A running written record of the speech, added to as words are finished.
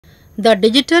The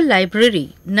Digital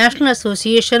Library, National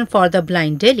Association for the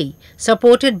Blind Delhi,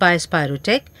 supported by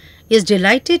Spirotech, is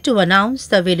delighted to announce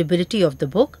the availability of the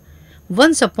book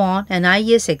Once Upon an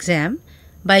IAS Exam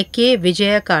by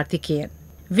K.Vijayakarthikeyan.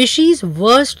 Vishy's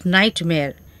worst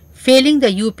nightmare, failing the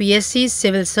UPSC's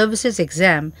Civil Services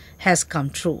exam, has come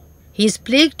true. He is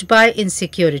plagued by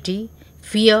insecurity,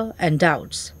 fear, and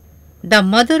doubts. The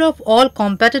mother of all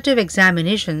competitive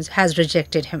examinations has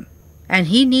rejected him, and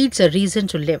he needs a reason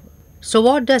to live. So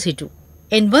what does he do?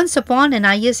 In Once Upon an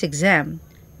IAS Exam,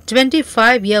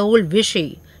 25-year-old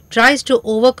Vishy tries to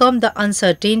overcome the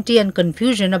uncertainty and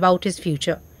confusion about his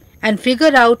future and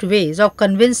figure out ways of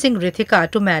convincing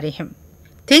Rithika to marry him.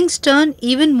 Things turn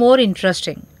even more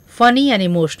interesting, funny and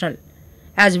emotional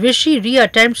as Vishy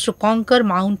reattempts to conquer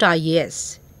Mount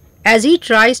IAS. As he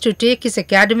tries to take his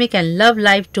academic and love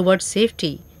life towards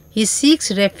safety, he seeks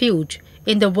refuge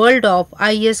in the world of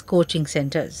IAS coaching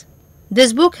centers.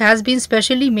 This book has been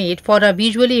specially made for our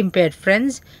visually impaired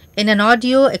friends in an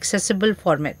audio accessible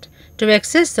format. To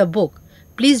access the book,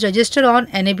 please register on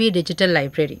NAB Digital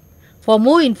Library. For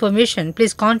more information,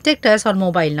 please contact us on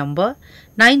mobile number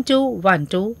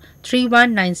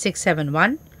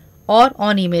 9212319671 or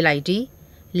on email ID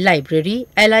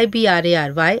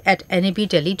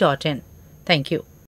library@nabdelhi.in. Thank you.